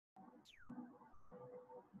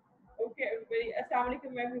Okay, everybody.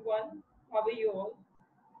 Assalamualaikum, everyone. How are you all?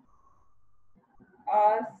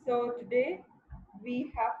 So today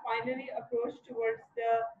we have finally approached towards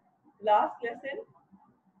the last lesson,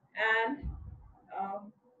 and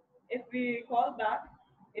um, if we recall back,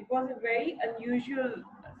 it was a very unusual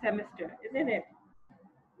semester, isn't it?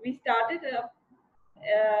 We started up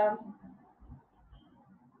um,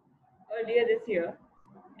 earlier this year,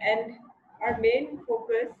 and our main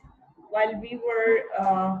focus while we were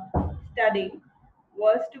studying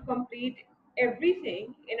was to complete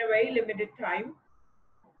everything in a very limited time,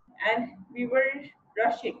 and we were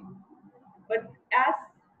rushing. But as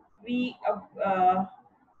we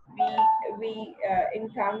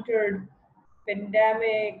encountered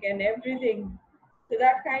pandemic and everything, so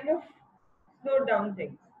that kind of slowed down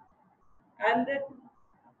things, and the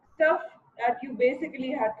stuff that you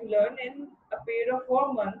basically had to learn in a period of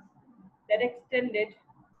 4 months that extended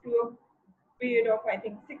to a period of, I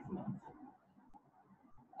think, 6 months.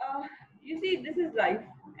 You see, this is life,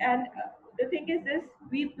 and the thing is this: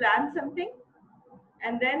 we plan something,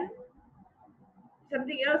 and then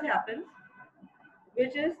something else happens,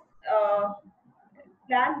 which is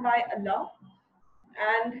planned by Allah,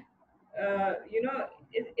 and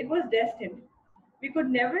it was destined. We could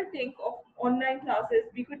never think of online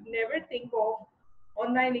classes. We could never think of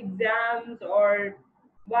online exams or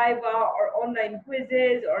Viva or online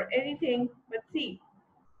quizzes or anything. But see,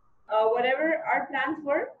 whatever our plans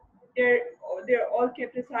were, they're all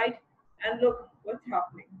kept aside, and look what's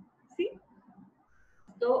happening. See,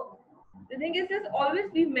 so the thing is this: always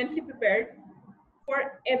be mentally prepared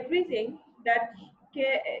for everything that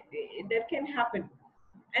can happen.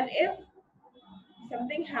 And if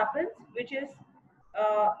something happens which is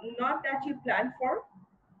not that you plan for,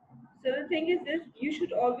 so the thing is this: you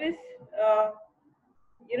should always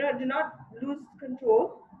do not lose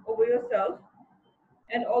control over yourself,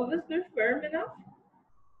 and always be firm enough.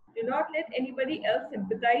 Do not let anybody else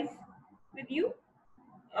sympathize with you.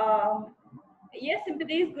 Yes,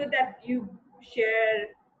 sympathy is good, that you share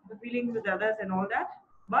the feelings with others and all that,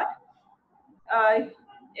 but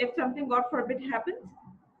if something, God forbid, happens,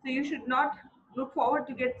 so you should not look forward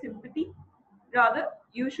to get sympathy. Rather,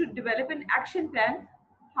 you should develop an action plan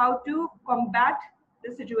how to combat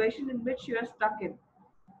the situation in which you are stuck in.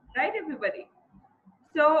 Right, everybody?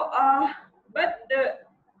 So, but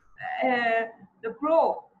the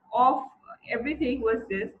pro of everything was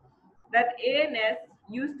this: that ANS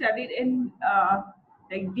you studied in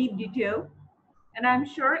like deep detail, and I'm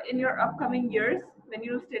sure in your upcoming years when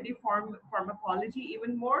you study pharmacology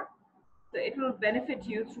even more, so it will benefit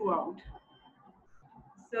you throughout.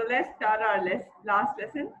 So let's start our last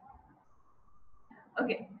lesson.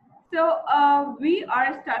 Okay, so we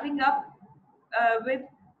are starting up with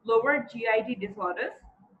lower GIT disorders.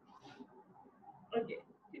 Okay,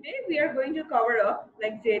 today we are going to cover up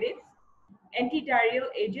laxatives, antidiarrheal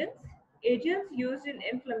agents, agents used in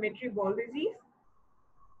inflammatory bowel disease.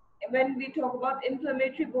 When we talk about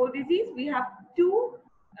inflammatory bowel disease, we have two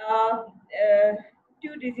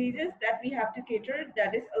diseases that we have to cater,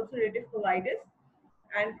 that is ulcerative colitis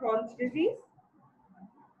and Crohn's disease.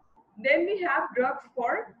 Then we have drugs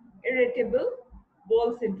for irritable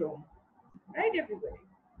bowel syndrome. Right, everybody?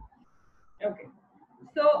 Okay,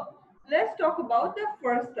 so let's talk about the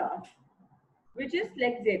first class, which is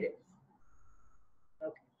laxatives.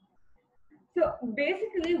 Okay, so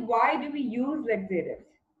basically, why do we use laxatives?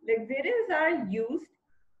 Laxatives are used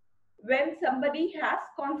when somebody has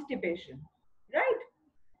constipation, right?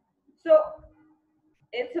 So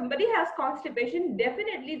if somebody has constipation,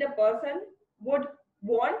 definitely the person would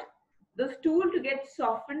want the stool to get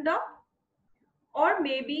softened up, or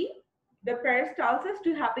maybe the peristalsis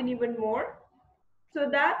to happen even more, so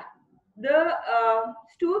that the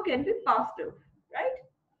stool can be passed through, right?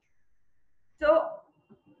 So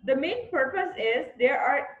the main purpose is there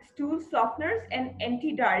are stool softeners and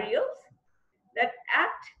antidiarrheals that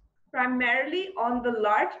act primarily on the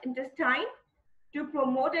large intestine to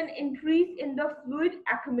promote an increase in the fluid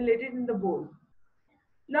accumulated in the bowel.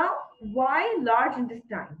 Now, why large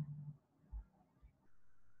intestine?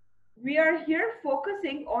 We are here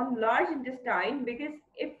focusing on large intestine because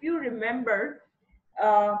if you remember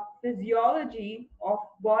physiology of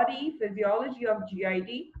body, physiology of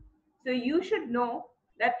GIT, so you should know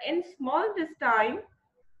that in small intestine,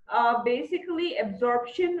 basically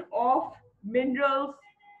absorption of minerals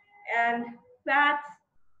and fats,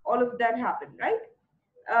 all of that happen, right?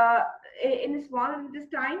 In small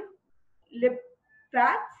intestine,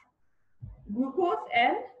 fats, glucose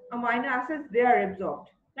and amino acids, they are absorbed,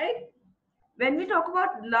 right? When we talk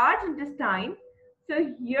about large intestine,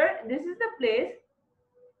 so here, this is the place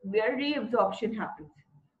where reabsorption happens.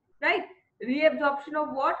 right? Reabsorption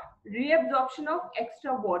of what? Reabsorption of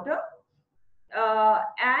extra water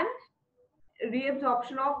and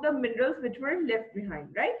reabsorption of the minerals which were left behind,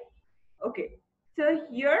 right? Okay, so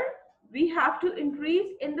here we have to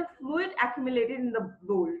increase in the fluid accumulated in the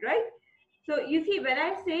bowl, right? So you see, when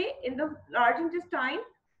I say in the large intestine,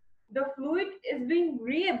 the fluid is being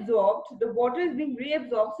reabsorbed, the water is being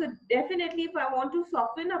reabsorbed. So definitely if I want to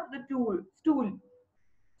soften up the stool,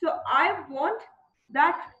 so I want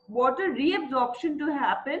that water reabsorption to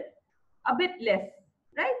happen a bit less,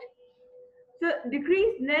 right? So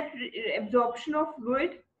decrease net absorption of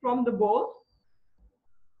fluid from the bowl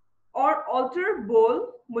or alter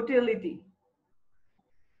bowl motility.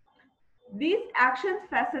 These actions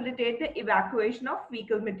facilitate the evacuation of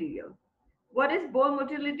fecal material. What is bowl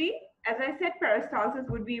motility? As I said, peristalsis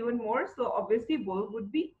would be even more, so obviously bowl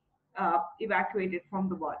would be evacuated from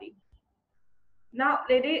the body. Now,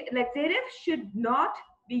 laxatives should not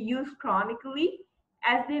be used chronically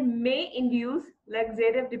as they may induce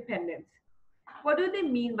laxative dependence. What do they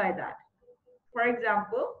mean by that? For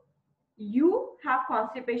example, you have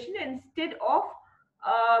constipation, instead of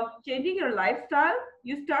changing your lifestyle,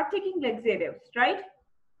 you start taking laxatives, right?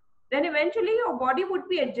 Then eventually your body would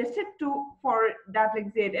be adjusted to for that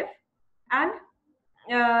laxative, and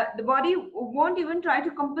the body won't even try to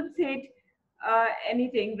compensate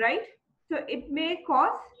anything, right? So it may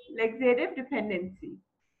cause laxative dependency,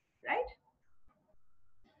 right?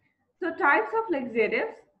 So types of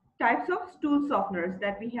laxatives, types of stool softeners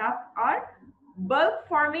that we have are bulk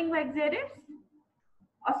forming laxatives,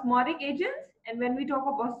 osmotic agents, and when we talk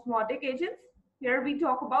about osmotic agents, here we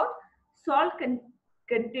talk about salt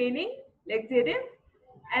containing laxative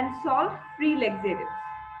and salt free laxatives.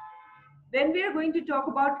 Then we are going to talk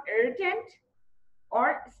about irritant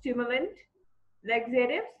or stimulant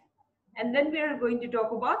laxatives, and then we are going to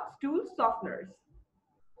talk about stool softeners.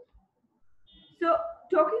 So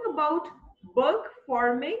talking about bulk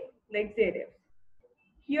forming laxatives,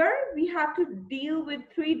 here we have to deal with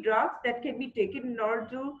 3 drugs that can be taken in order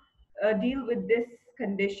to deal with this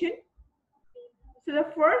condition. So the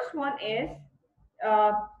first one is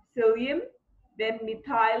psyllium, then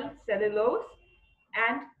methyl cellulose,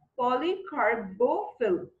 and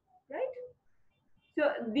polycarbophil, right? So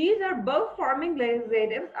these are bulk forming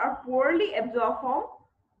laxatives, are poorly absorbed from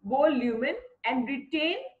bowl lumen and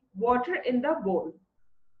retain water in the bowl,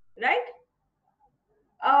 right?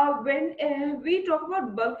 When we talk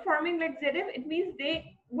about bulk forming laxative, it means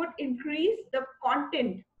they would increase the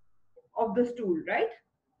content of the stool, right?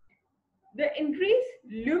 The increased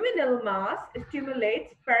luminal mass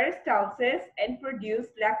stimulates peristalsis and produce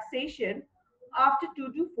laxation after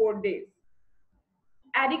 2 to 4 days.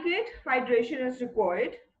 Adequate hydration is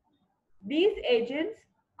required. These agents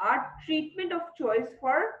are treatment of choice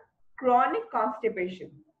for chronic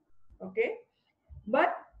constipation. Okay,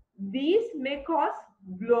 but these may cause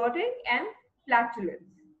bloating and flatulence.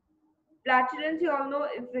 Flatulence, you all know,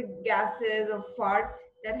 is the gases or fart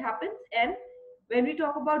that happens. And when we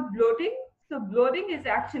talk about bloating, so bloating is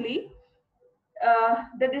actually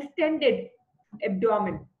the distended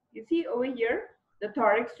abdomen. You see over here, the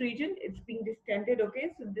thorax region, it's being distended.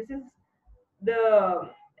 Okay, so the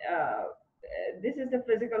uh, this is the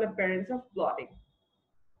physical appearance of bloating.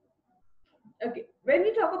 Okay, when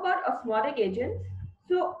we talk about osmotic agents,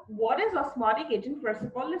 so what is osmotic agent? First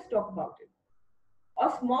of all, let's talk about it.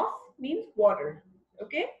 Osmos means water.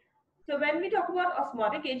 Okay, so when we talk about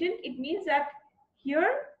osmotic agent, it means that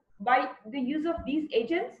here, by the use of these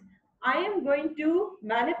agents, I am going to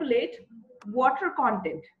manipulate water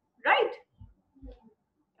content, right?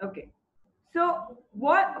 Okay, so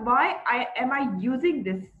why am I using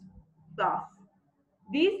this class?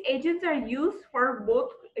 These agents are used for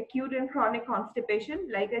both acute and chronic constipation.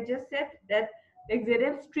 Like I just said, that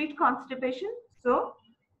laxatives treat constipation. So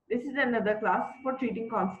this is another class for treating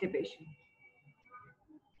constipation.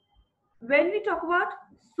 When we talk about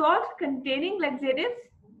salt containing laxatives,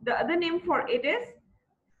 the other name for it is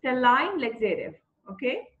saline laxative.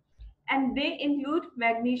 Okay, and they include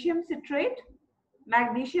magnesium citrate,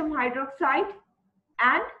 magnesium hydroxide,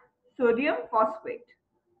 and sodium phosphate.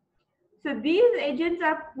 So these agents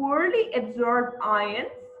are poorly absorbed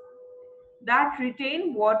ions that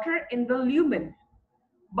retain water in the lumen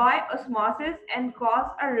by osmosis and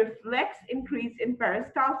cause a reflex increase in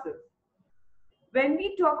peristalsis. When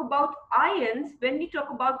we talk about ions, when we talk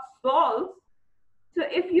about salts, so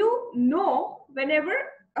if you know, whenever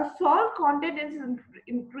a salt content is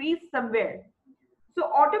increased somewhere,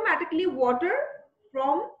 so automatically water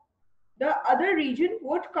from the other region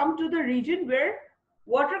would come to the region where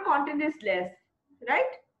water content is less,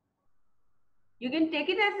 right? You can take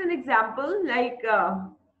it as an example, like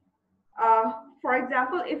For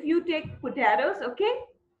example, if you take potatoes, okay,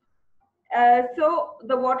 so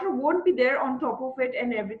the water won't be there on top of it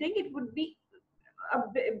and everything. It would be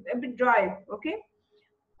a bit dry, okay.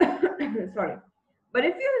 Sorry. But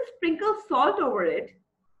if you sprinkle salt over it,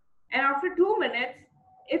 and after 2 minutes,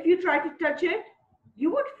 if you try to touch it,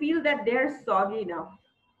 you would feel that they're soggy enough.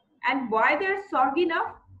 And why they're soggy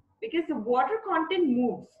enough? Because the water content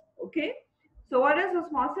moves, okay. So what is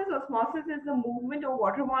osmosis? Osmosis is the movement of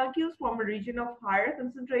water molecules from a region of higher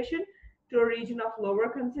concentration to a region of lower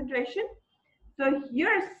concentration. So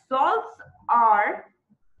here salts are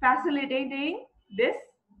facilitating this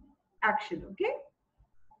action, okay.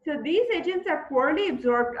 So these agents are poorly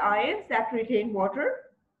absorbed ions that retain water,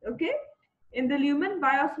 okay, in the lumen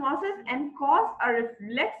by osmosis and cause a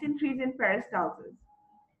reflex increase in peristalsis.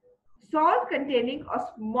 Salt containing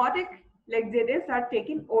osmotic laxatives are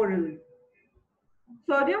taken orally.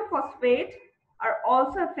 Sodium phosphate are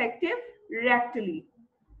also effective rectally.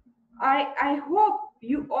 I hope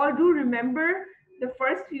you all do remember the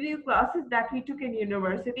first few classes that we took in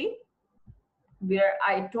university, where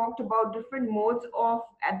I talked about different modes of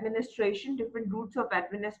administration, different routes of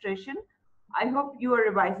administration. I hope you are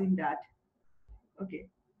revising that. Okay.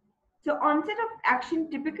 So onset of action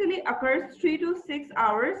typically occurs 3 to 6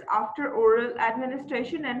 hours after oral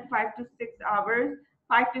administration and 5 to 6 hours,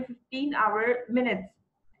 5 to 15 minutes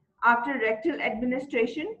after rectal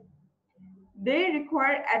administration. They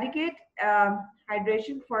require adequate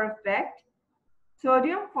hydration for effect.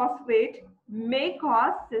 Sodium phosphate may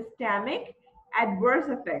cause systemic adverse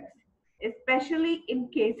effects, especially in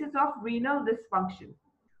cases of renal dysfunction.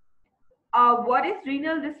 What is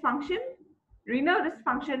renal dysfunction? Renal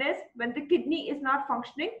dysfunction is when the kidney is not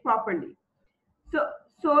functioning properly. So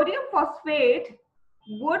sodium phosphate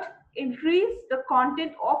would increase the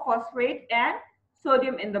content of phosphate and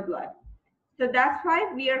sodium in the blood. So that's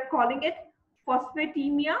why we are calling it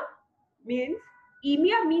phosphatemia. Means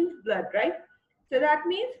emia means blood, right? So that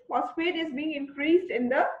means phosphate is being increased in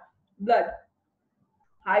the blood.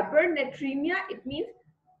 Hypernatremia, it means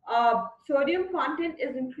sodium content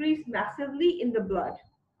is increased massively in the blood.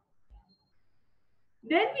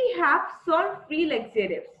 Then we have salt-free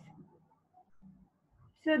laxatives.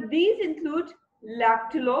 So these include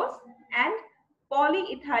lactulose and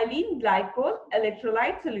polyethylene glycol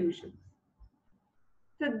electrolyte solutions.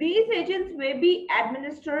 So these agents may be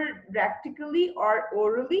administered rectally or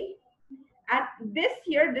orally. And this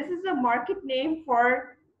is a market name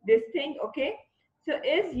for this thing, okay? So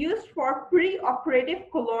is used for pre-operative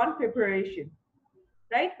colon preparation,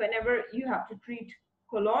 right? Whenever you have to treat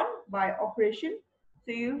colon by operation,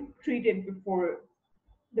 so you treat it before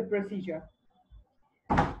the procedure.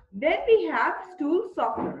 Then we have stool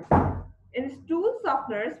softeners. In stool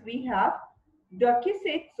softeners, we have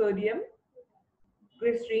docusate sodium,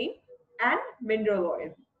 glycerine, and mineral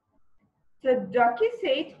oil. So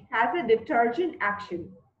docusate has a detergent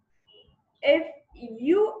action. If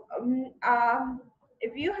you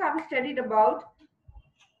have studied about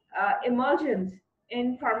emulsions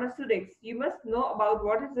in pharmaceutics, you must know about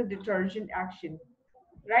what is the detergent action,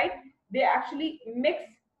 right? They actually mix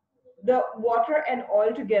the water and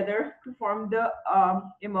oil together to form the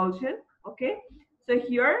emulsion, okay? So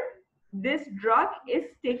here, this drug is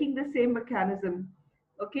taking the same mechanism,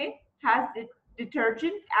 okay? Has the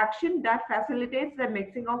detergent action that facilitates the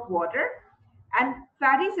mixing of water and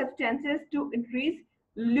fatty substances to increase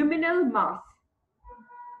luminal mass.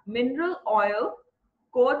 Mineral oil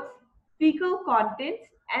coats fecal contents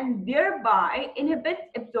and thereby inhibits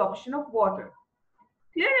absorption of water.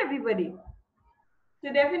 Clear, everybody?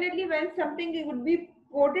 So definitely when something would be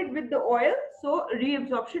coated with the oil, so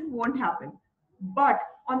reabsorption won't happen. But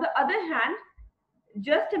on the other hand,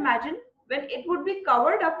 just imagine when it would be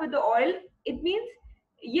covered up with the oil, it means,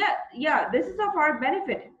 yeah, this is of our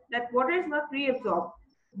benefit that water is not reabsorbed.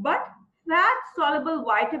 But fat soluble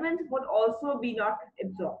vitamins would also be not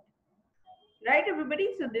absorbed. Right, everybody?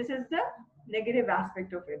 So this is the negative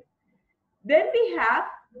aspect of it. Then we have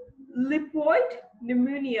lipoid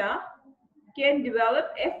pneumonia can develop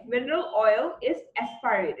if mineral oil is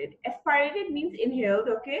aspirated. Aspirated means inhaled,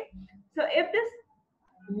 okay? So if this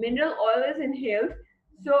mineral oil is inhaled,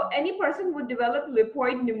 so any person would develop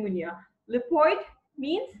lipoid pneumonia. Lipoid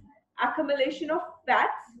means accumulation of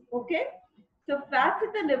fats, okay? So fats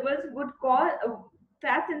in the livers would cause,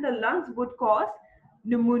 fats in the lungs would cause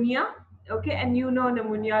pneumonia, okay? And you know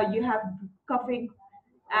pneumonia, you have coughing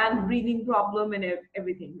and breathing problem and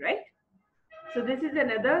everything, right? So this is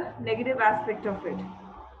another negative aspect of it.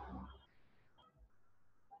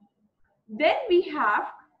 Then we have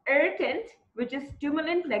irritant, which is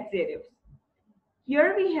stimulant laxatives.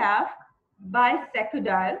 Here we have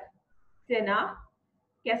bisacodile, Senna,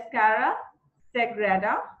 Cascara,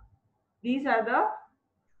 Sagrada. These are the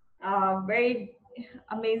very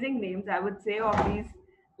amazing names, I would say, of these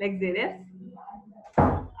laxatives.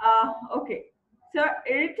 Okay, so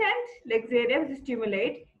irritant laxatives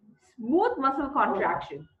stimulate smooth muscle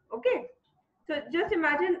contraction. Okay, so just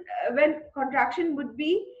imagine when contraction would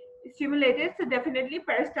be stimulated, so definitely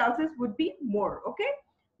peristalsis would be more. Okay,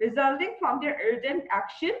 resulting from their irritant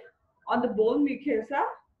action on the bowel mucosa.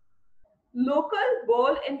 Local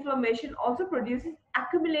bowel inflammation also produces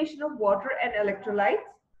accumulation of water and electrolytes.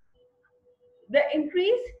 The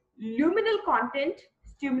increased luminal content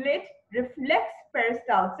stimulates reflex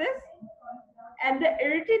peristalsis, and the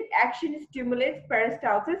irritant action stimulates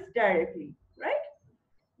peristalsis directly, right?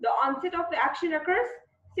 The onset of the action occurs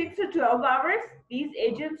 6 to 12 hours. These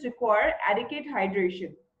agents require adequate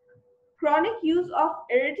hydration. Chronic use of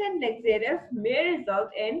irritant laxatives may result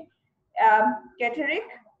in cataract,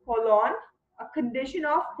 colon, a condition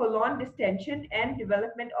of colon distension, and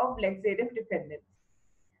development of laxative dependence.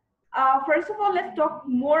 First of all, let's talk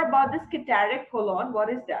more about this cataract colon. What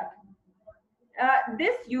is that?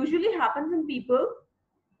 This usually happens in people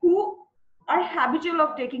who are habitual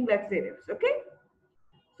of taking laxatives. Okay,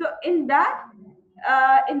 so in that,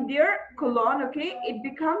 in their colon, okay, it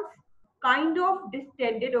becomes kind of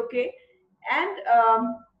distended, okay, and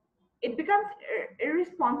it becomes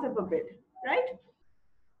irresponsive a bit, right?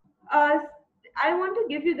 I want to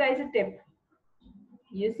give you guys a tip.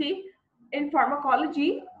 You see, in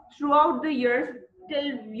pharmacology, throughout the years,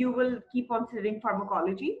 till you will keep on studying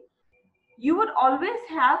pharmacology, you would always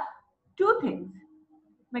have two things: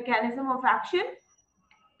 mechanism of action,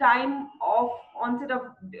 time of onset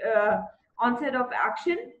of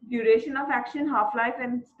action, duration of action, half-life,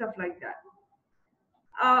 and stuff like that.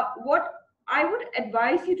 What I would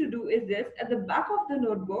advise you to do is this: at the back of the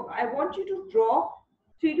notebook, I want you to draw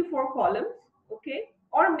 3 to 4 columns, okay?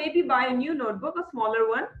 Or maybe buy a new notebook, a smaller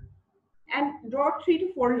one, and draw 3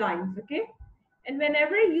 to 4 lines, okay? And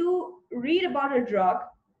whenever you read about a drug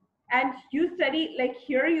and you study, like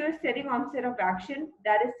here you're studying onset of action,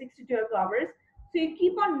 that is 6 to 12 hours. So you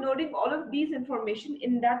keep on noting all of these information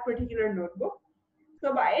in that particular notebook.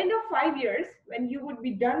 So by end of 5 years, when you would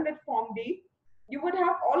be done with Form D, you would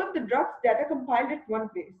have all of the drugs data compiled at one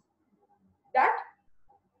place. That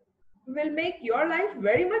will make your life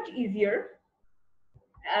very much easier.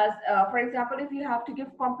 As for example, if you have to give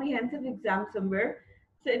comprehensive exam somewhere,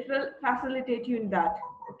 so it will facilitate you in that.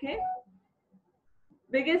 Okay,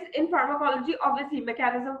 because in pharmacology, obviously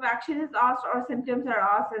mechanism of action is asked or symptoms are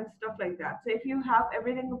asked and stuff like that. So if you have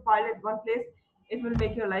everything compiled at one place, it will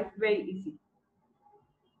make your life very easy.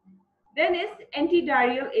 Then is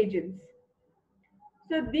antidiarrheal agents.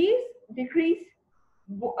 So these decrease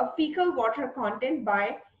fecal water content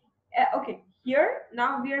by okay, here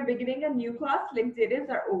now we are beginning a new class. Laxatives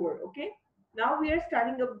are over. Okay, now we are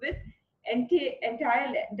starting up with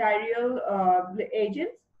antidiarrheal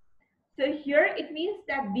agents. So here it means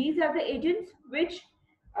that these are the agents which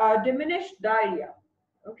diminish diarrhea.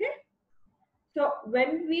 Okay, so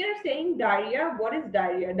when we are saying diarrhea, what is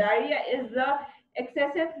diarrhea? Diarrhea is the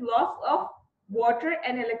excessive loss of water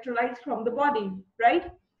and electrolytes from the body, right?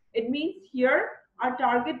 It means here our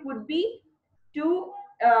target would be to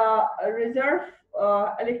reserve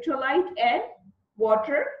electrolyte and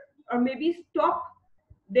water, or maybe stop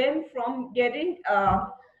them from getting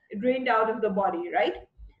drained out of the body, right?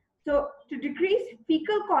 So to decrease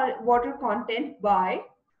fecal water content by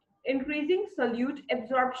increasing solute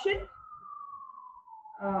absorption.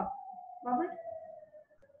 Robert,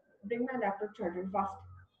 bring my laptop charger fast.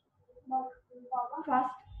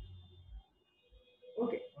 Fast.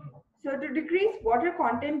 Okay. So to decrease water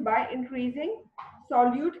content by increasing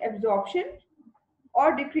solute absorption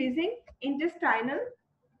or decreasing intestinal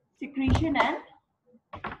secretion and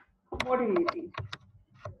motility.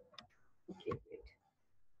 Okay, wait.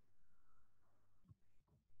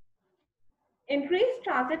 Increased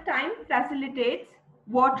transit time facilitates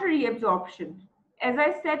water reabsorption. As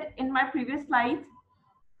I said in my previous slides,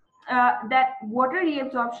 that water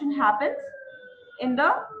reabsorption happens in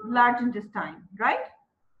the large intestine, right?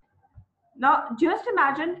 Now, just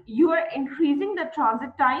imagine you are increasing the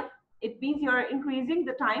transit time. It means you're increasing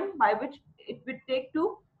the time by which it would take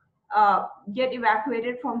to get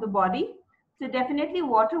evacuated from the body. So definitely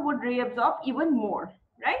water would reabsorb even more,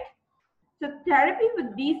 right? So therapy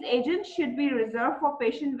with these agents should be reserved for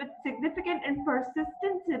patients with significant and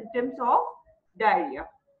persistent symptoms of diarrhea.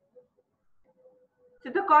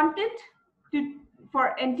 So the content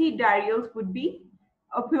for antidiarrheals would be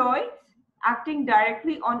opioids, acting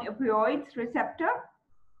directly on opioids receptor,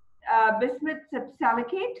 bismuth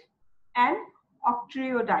subsalicate, and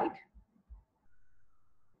octreotide.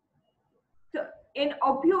 So in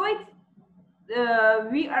opioids,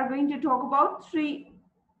 we are going to talk about three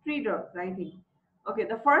drugs, I think. Okay,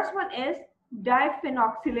 the first one is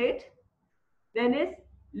diphenoxylate, then is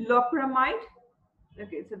loperamide.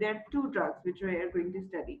 Okay, so there are two drugs which we are going to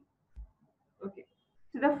study. Okay,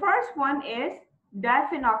 so the first one is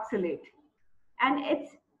diphenoxylate, and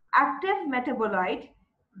its active metabolite,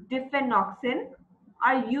 diphenoxin,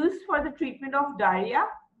 are used for the treatment of diarrhea,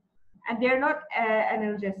 and they're not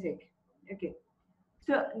analgesic. Okay,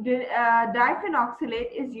 so the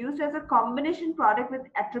diphenoxylate is used as a combination product with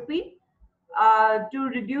atropine to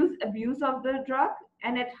reduce abuse of the drug,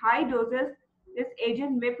 and at high doses, this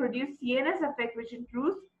agent may produce CNS effect, which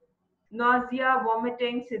includes nausea,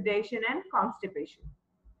 vomiting, sedation, and constipation.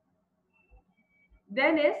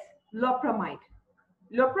 Then is loperamide.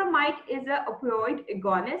 Loperamide is an opioid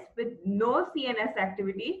agonist with no CNS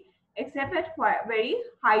activity except at very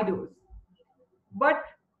high dose, but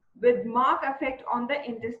with marked effect on the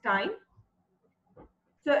intestine.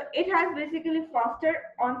 So it has basically faster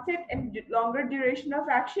onset and longer duration of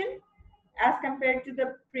action as compared to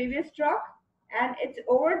the previous drug, and its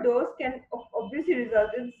overdose can obviously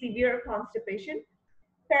result in severe constipation,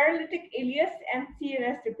 paralytic ileus, and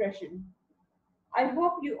CNS depression. I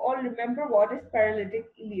hope you all remember what is paralytic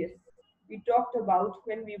ileus. We talked about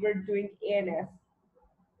when we were doing ANS.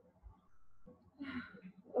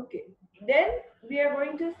 Okay, then we are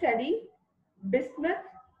going to study bismuth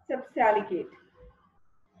subsalicate.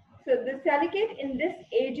 So the salicate in this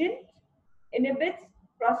agent inhibits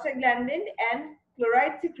prostaglandin and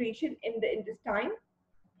chloride secretion in the intestine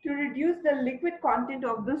to reduce the liquid content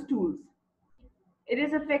of the stools. It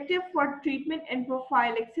is effective for treatment and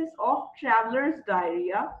prophylaxis of traveler's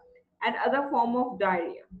diarrhea and other form of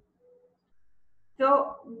diarrhea.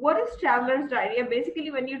 So what is traveler's diarrhea?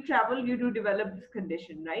 Basically, when you travel, you do develop this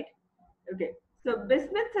condition, right? Okay. So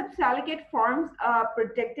bismuth subsalicate forms a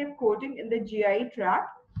protective coating in the GI tract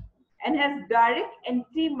and has direct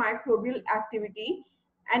antimicrobial activity,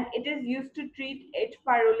 and it is used to treat H.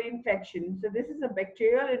 pylori infection. So this is a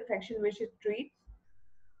bacterial infection which it treats.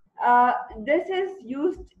 This is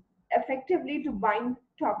used effectively to bind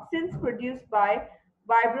toxins produced by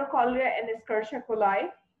Vibrio cholerae and Escherichia coli.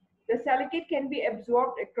 The salicate can be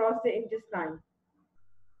absorbed across the intestine.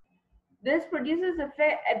 This produces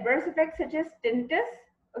adverse effects such as tinnitus.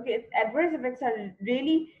 Okay, adverse effects are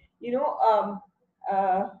really, you know,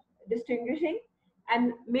 distinguishing,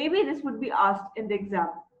 and maybe this would be asked in the exam.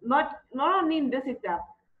 Not only in this exam,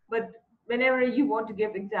 but whenever you want to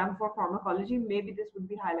give exam for pharmacology, maybe this would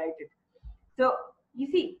be highlighted. So you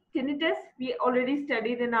see, tinnitus, we already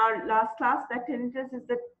studied in our last class that tinnitus is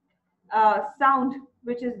the sound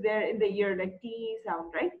which is there in the ear, like T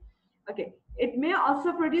sound, right? Okay. It may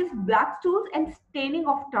also produce black stools and staining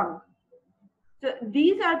of tongue. So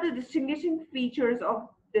these are the distinguishing features of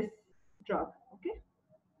this drug. Okay.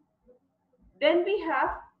 Then we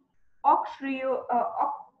have octreotide.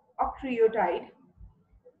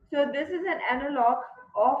 So this is an analog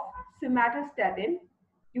of somatostatin.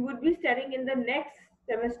 You would be studying in the next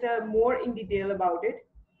semester more in detail about it.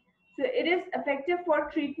 So it is effective for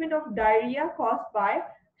treatment of diarrhea caused by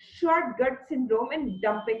short gut syndrome and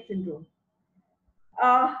dumping syndrome.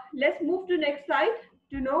 Let's move to next slide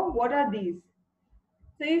to know what are these.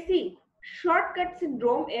 So you see, short gut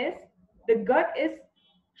syndrome is the gut is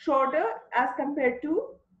shorter as compared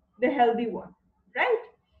to the healthy one, right?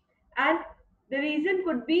 And the reason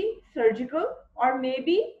could be surgical, or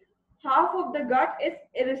maybe half of the gut is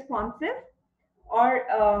irresponsive, or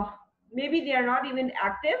maybe they are not even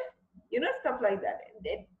active, stuff like that.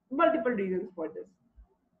 Multiple reasons for this.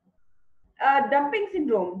 Dumping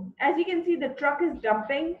syndrome. As you can see, the truck is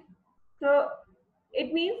dumping. So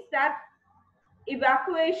it means that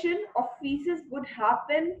evacuation of feces would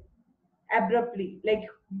happen abruptly, like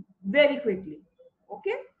very quickly.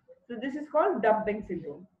 Okay. So this is called dumping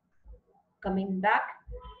syndrome. Coming back.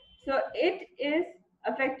 So it is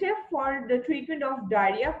effective for the treatment of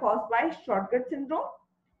diarrhea caused by short gut syndrome,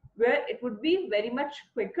 where it would be very much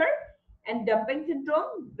quicker, and dumping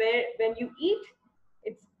syndrome, where when you eat,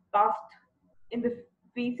 it's passed in the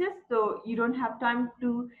feces, so you don't have time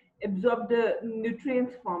to absorb the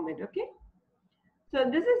nutrients from it. Okay. So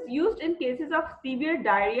this is used in cases of severe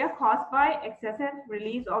diarrhea caused by excessive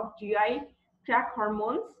release of GI tract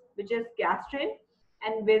hormones, which is gastrin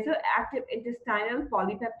and vasoactive intestinal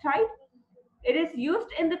polypeptide. It is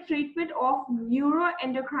used in the treatment of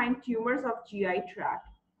neuroendocrine tumors of GI tract.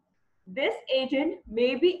 This agent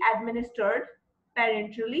may be administered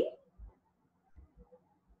parenterally.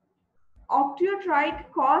 Octreotide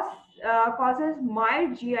causes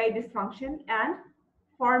mild GI dysfunction and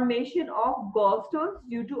formation of gallstones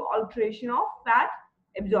due to alteration of fat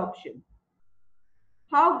absorption.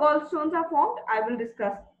 How gallstones are formed, I will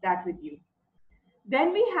discuss that with you.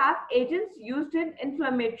 Then we have agents used in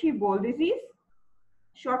inflammatory bowel disease,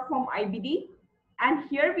 short form IBD. And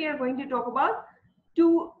here we are going to talk about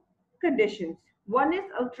two conditions. One is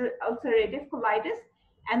ulcerative colitis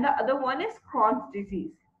and the other one is Crohn's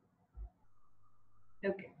disease.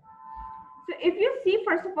 Okay. So if you see,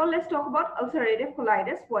 first of all, let's talk about ulcerative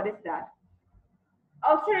colitis. What is that?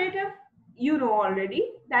 Ulcerative, you know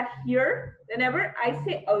already that here, whenever I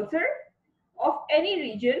say ulcer of any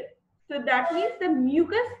region, so that means the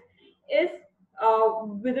mucus is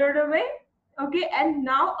withered away, okay, and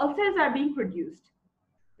now ulcers are being produced,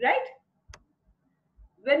 right?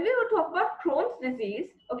 When we will talk about Crohn's disease,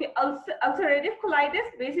 okay, ulcerative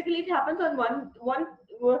colitis, basically it happens on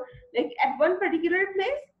like at one particular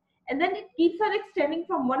place, and then it keeps on extending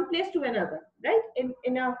from one place to another, right?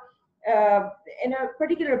 In a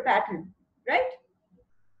particular pattern, right?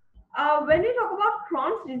 When we talk about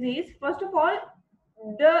Crohn's disease, first of all,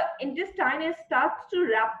 the intestine starts to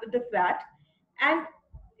wrap with the fat, and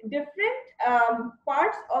different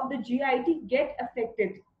parts of the GIT get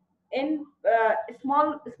affected in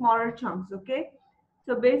smaller chunks. Okay,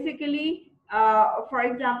 so basically, for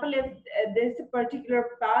example, if there's a particular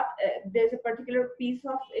there's a particular piece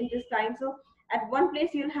of intestine, so at one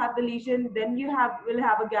place you'll have the lesion, then will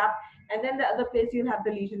have a gap, and then the other place you'll have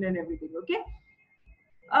the lesion and everything. Okay.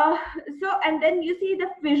 So and then you see the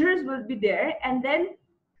fissures will be there, and then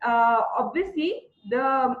obviously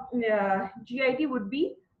the GIT would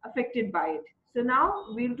be affected by it. So now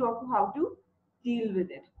we'll talk how to deal with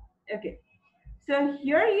it. Okay. So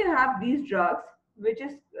here you have these drugs, which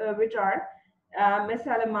are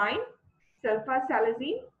mesalamine,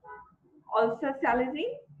 sulfasalazine,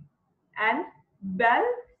 ulfasalazine, and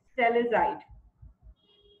balsalazide.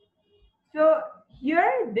 So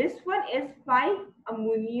here this one is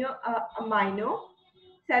 5-amino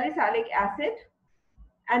salicylic acid,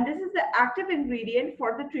 and this is the active ingredient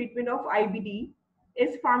for the treatment of IBD.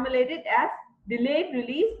 Is formulated as delayed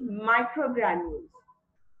release microgranules.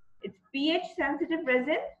 It's pH sensitive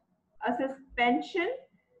resin, a suspension,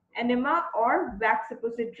 enema, or wax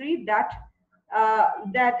suppository that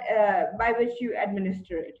by which you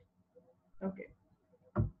administer it. Okay.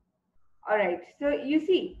 All right. So you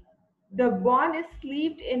see, the bond is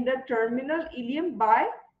cleaved in the terminal ileum by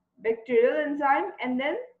bacterial enzyme, and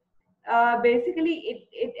then basically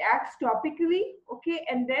it acts topically, okay,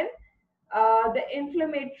 and then the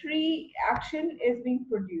inflammatory action is being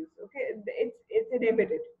produced, okay, it's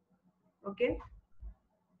inhibited, okay.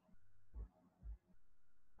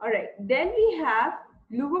 All right, then we have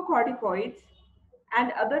glucocorticoids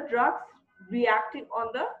and other drugs reacting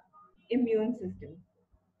on the immune system.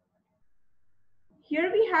 Here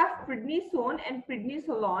we have prednisone and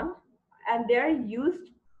prednisolone, and they are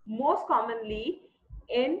used most commonly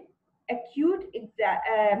in acute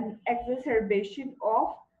exacerbation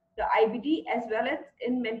of the IBD as well as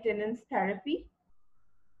in maintenance therapy.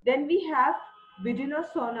 Then we have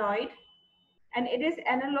budesonide, and it is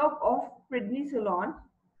analog of prednisolone.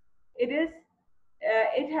 It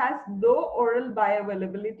has low oral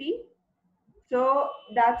bioavailability. So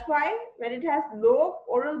that's why when it has low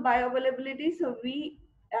oral bioavailability, so we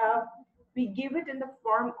give it in the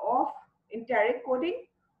form of enteric coating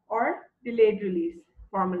or delayed release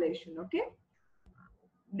formulation. Okay.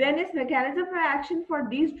 Then its mechanism of action for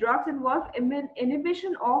these drugs involve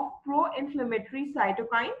inhibition of pro-inflammatory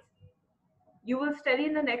cytokines. You will study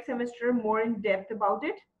in the next semester more in depth about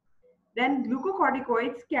it. Then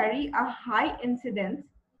glucocorticoids carry a high incidence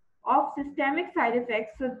of systemic side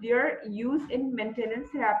effects, so their use in maintenance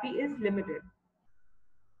therapy is limited.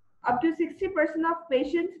 Up to 60% of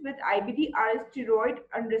patients with IBD are steroid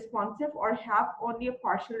unresponsive or have only a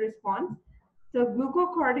partial response. So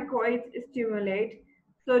glucocorticoids stimulate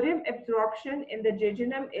sodium absorption in the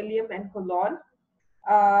jejunum, ileum, and colon.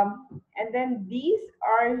 And then these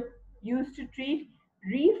are used to treat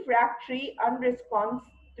refractory unresponsive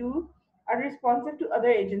to other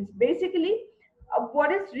agents. Basically,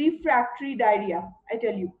 what is refractory diarrhea? I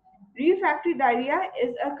tell you, refractory diarrhea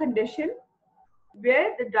is a condition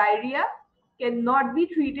where the diarrhea cannot be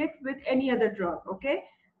treated with any other drug. Okay,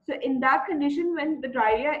 so in that condition, when the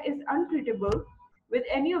diarrhea is untreatable with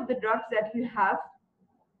any of the drugs that you have,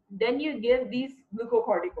 then you give these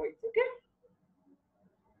glucocorticoids. Okay.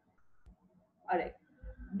 All right.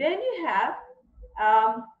 Then you have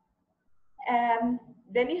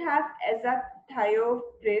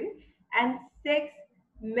azathioprine and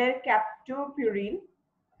 6-mercaptopurine,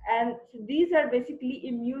 and so these are basically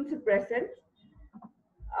immune suppressants.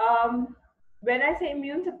 When I say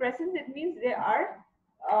immune suppressants, it means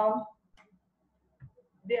um,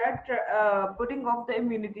 they are putting off the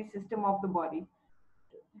immunity system of the body.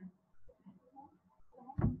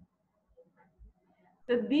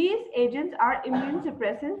 So these agents are immune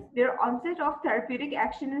suppressants. Their onset of therapeutic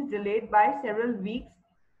action is delayed by several weeks.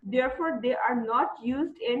 Therefore, they are not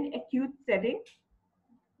used in acute setting.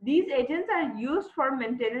 These agents are used for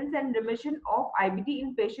maintenance and remission of IBD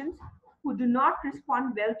in patients who do not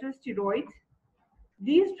respond well to steroids.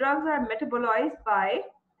 These drugs are metabolized by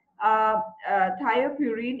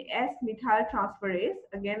thiopurine S-methyltransferase.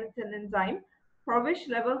 Again, it's an enzyme for which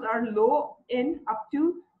levels are low in up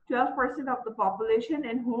to 12% of the population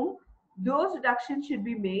in whom dose reduction should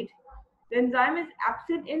be made. The enzyme is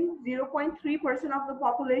absent in 0.3% of the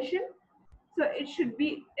population, so it should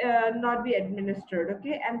be not be administered.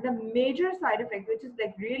 Okay, and the major side effect, which is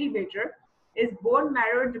like really major, is bone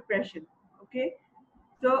marrow depression. Okay,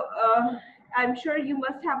 so I'm sure you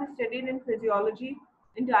must have studied in physiology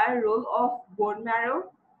entire role of bone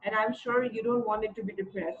marrow, and I'm sure you don't want it to be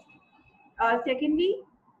depressed. Secondly,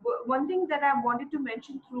 one thing that I wanted to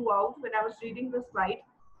mention throughout when I was reading the slide,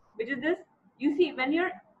 which is this: you see, when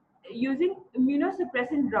you're using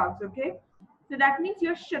immunosuppressant drugs, okay, so that means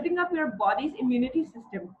you're shutting up your body's immunity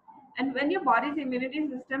system, and when your body's immunity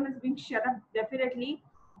system is being shut up, definitely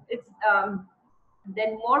it's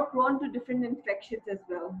then more prone to different infections as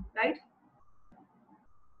well, right?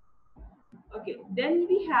 Okay, then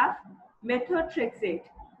we have methotrexate.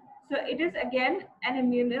 So it is again an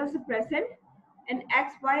immunosuppressant and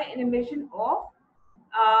acts by inhibition of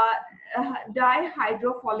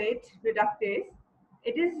dihydrofolate reductase.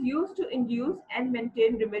 It is used to induce and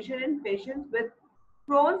maintain remission in patients with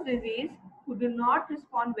Crohn's disease who do not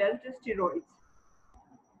respond well to steroids.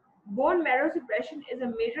 Bone marrow suppression is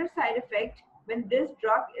a major side effect when this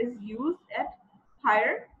drug is used at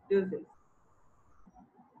higher doses.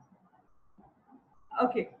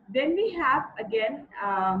 Okay, then we have again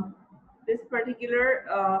this particular,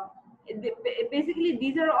 basically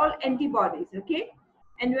these are all antibodies, okay?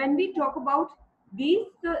 And when we talk about these,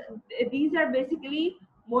 these are basically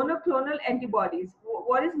monoclonal antibodies.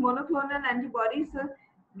 What is monoclonal antibodies? So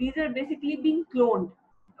these are basically being cloned,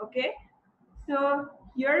 okay? So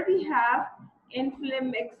here we have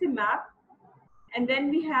inflammeximab, and then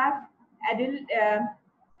we have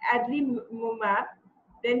adalimumab,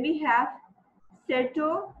 then we have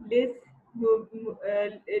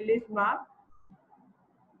certolizumab,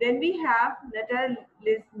 then we have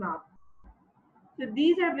natalizumab. So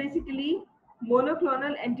these are basically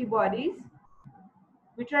monoclonal antibodies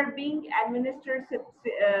which are being administered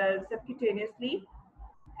subcutaneously,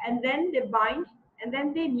 and then they bind and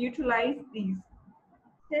then they neutralize these.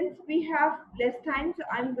 Since we have less time, so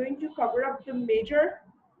I'm going to cover up the major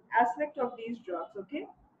aspect of these drugs, okay?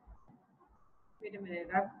 Wait a minute,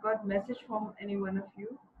 I've got message from any one of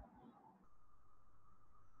you.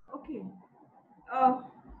 Okay. Uh,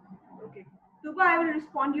 okay. Tuba, I will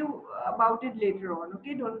respond you about it later on,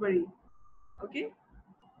 okay? Don't worry. Okay?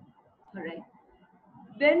 All right.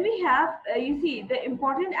 Then we have, you see, the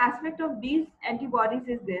important aspect of these antibodies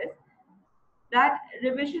is this, that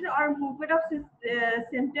remission or improvement of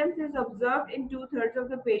symptoms is observed in 2/3 of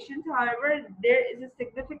the patients. However, there is a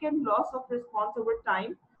significant loss of response over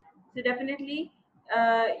time. So definitely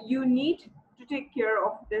you need to take care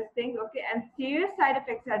of this thing, okay? And serious side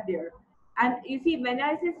effects are there. And you see, when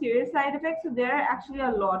I say serious side effects, so there are actually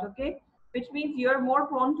a lot, okay? Which means you're more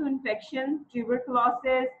prone to infection,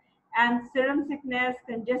 tuberculosis, and serum sickness,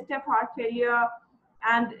 congestive heart failure,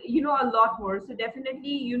 and you know, a lot more. So definitely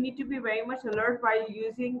you need to be very much alert while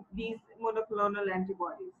using these monoclonal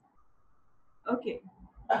antibodies. Okay.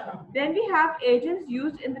 Then we have agents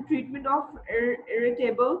used in the treatment of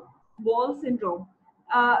irritable bowel syndrome.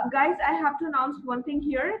 Guys, I have to announce one thing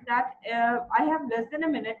here, that I have less than a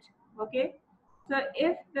minute. Okay, so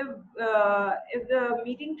if the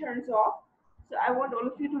meeting turns off, so I want all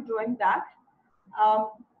of you to join back.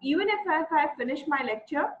 Even if I finish my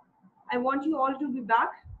lecture, I want you all to be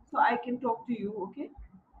back so I can talk to you. Okay.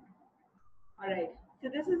 All right. So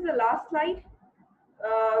this is the last slide,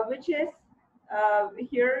 which is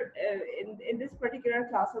here in this particular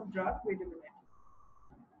class of drug. Wait a minute.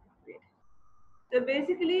 Wait. So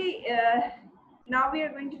basically, now we are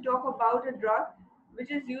going to talk about a drug which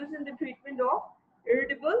is used in the treatment of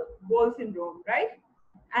irritable bowel syndrome, right?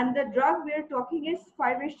 And the drug we are talking is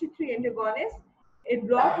 5-HT3 antagonist. It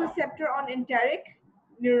blocks receptor on enteric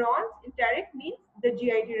neurons. Enteric means the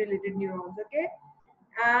GIT related neurons, okay?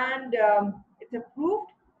 And it's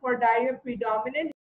approved for diarrhea predominant